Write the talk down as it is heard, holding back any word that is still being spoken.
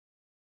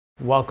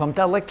Welcome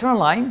to Lecture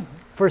Online.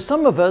 For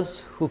some of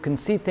us who can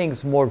see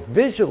things more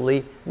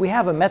visually, we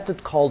have a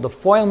method called the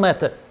FOIL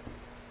method.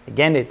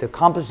 Again, it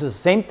accomplishes the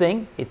same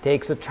thing. It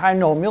takes a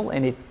trinomial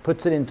and it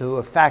puts it into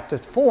a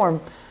factored form,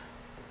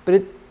 but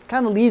it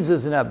kind of leads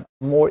us in a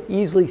more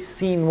easily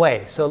seen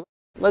way. So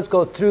let's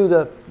go through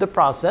the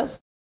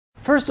process.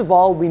 First of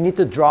all, we need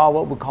to draw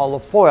what we call a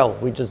FOIL.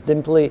 We just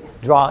simply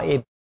draw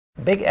a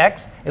big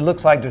X. It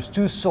looks like there's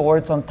two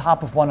swords on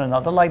top of one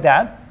another like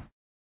that.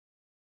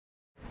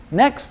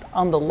 Next,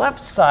 on the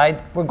left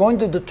side, we're going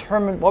to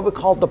determine what we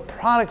call the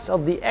products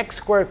of the x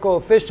squared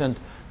coefficient.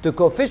 The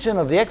coefficient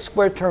of the x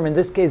squared term in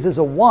this case is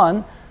a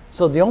 1,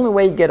 so the only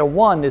way you get a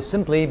 1 is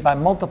simply by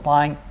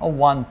multiplying a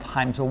 1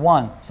 times a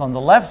 1. So on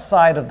the left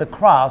side of the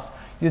cross,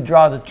 you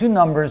draw the two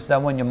numbers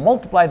that when you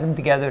multiply them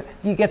together,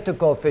 you get the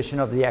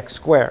coefficient of the x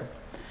squared.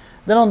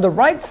 Then on the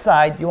right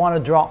side, you want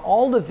to draw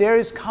all the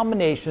various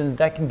combinations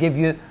that can give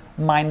you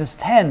minus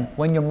 10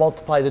 when you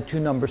multiply the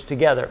two numbers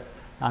together.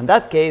 Now in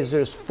that case,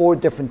 there's four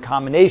different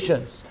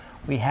combinations.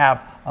 We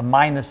have a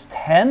minus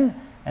 10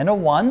 and a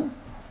 1,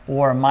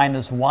 or a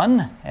minus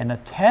 1 and a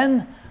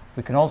 10.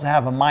 We can also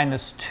have a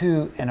minus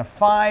 2 and a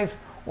 5,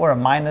 or a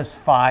minus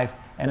 5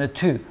 and a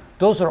 2.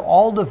 Those are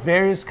all the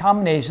various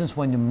combinations.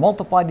 When you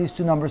multiply these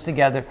two numbers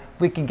together,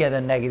 we can get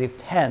a negative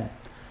 10.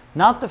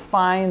 Now to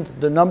find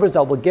the numbers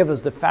that will give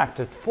us the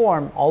factored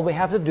form, all we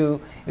have to do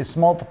is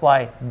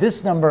multiply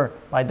this number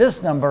by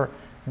this number,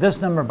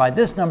 this number by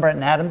this number,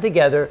 and add them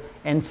together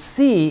and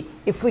see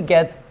if we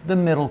get the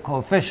middle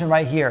coefficient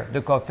right here,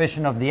 the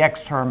coefficient of the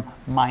x term,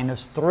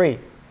 minus 3.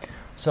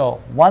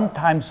 So 1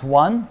 times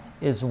 1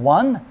 is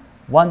 1.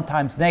 1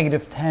 times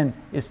negative 10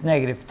 is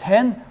negative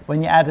 10.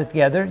 When you add it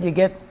together, you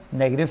get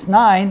negative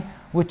 9,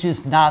 which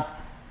is not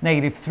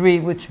negative 3,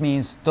 which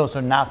means those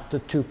are not the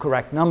two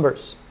correct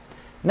numbers.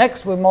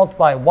 Next, we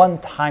multiply 1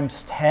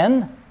 times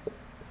 10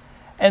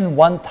 and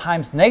 1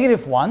 times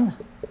negative 1.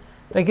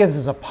 That gives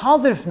us a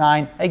positive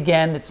 9.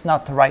 Again, it's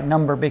not the right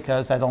number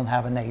because I don't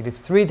have a negative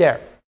 3 there.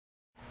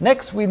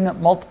 Next, we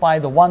multiply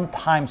the 1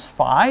 times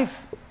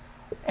 5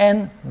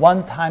 and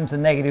 1 times a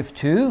negative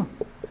 2.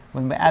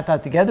 When we add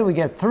that together, we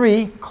get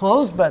 3.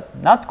 Close, but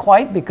not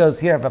quite, because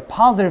here I have a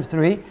positive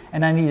 3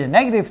 and I need a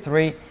negative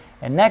 3.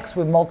 And next,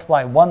 we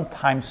multiply 1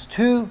 times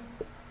 2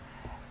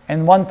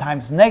 and 1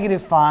 times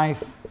negative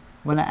 5.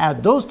 When I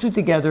add those two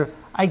together,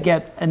 I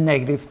get a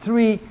negative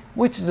 3,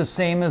 which is the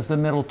same as the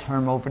middle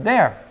term over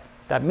there.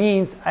 That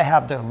means I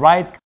have the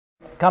right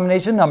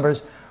combination numbers,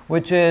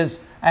 which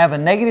is I have a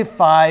negative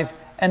 5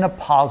 and a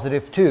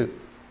positive 2,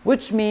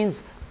 which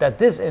means that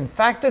this in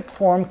factored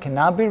form can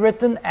now be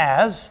written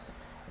as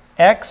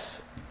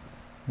x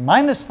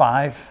minus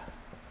 5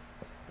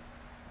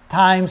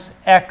 times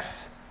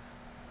x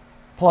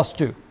plus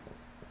 2.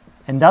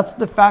 And that's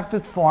the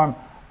factored form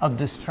of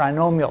this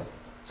trinomial.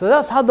 So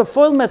that's how the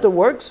FOIL method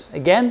works.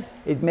 Again,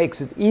 it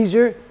makes it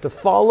easier to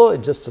follow.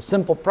 It's just a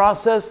simple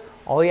process.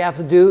 All you have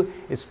to do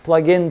is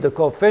plug in the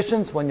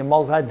coefficients. When you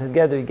multiply them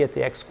together, you get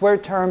the x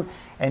squared term.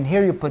 And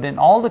here you put in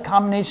all the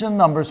combination of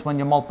numbers. When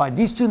you multiply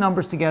these two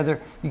numbers together,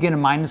 you get a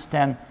minus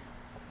 10,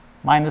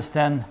 minus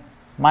 10,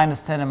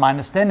 minus 10, and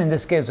minus 10. In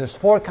this case, there's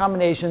four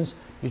combinations.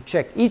 You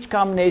check each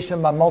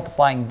combination by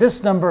multiplying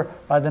this number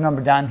by the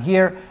number down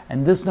here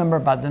and this number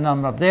by the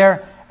number up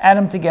there. Add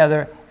them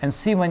together and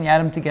see when you add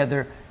them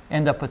together,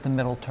 end up with the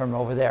middle term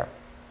over there.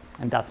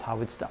 And that's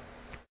how it's done.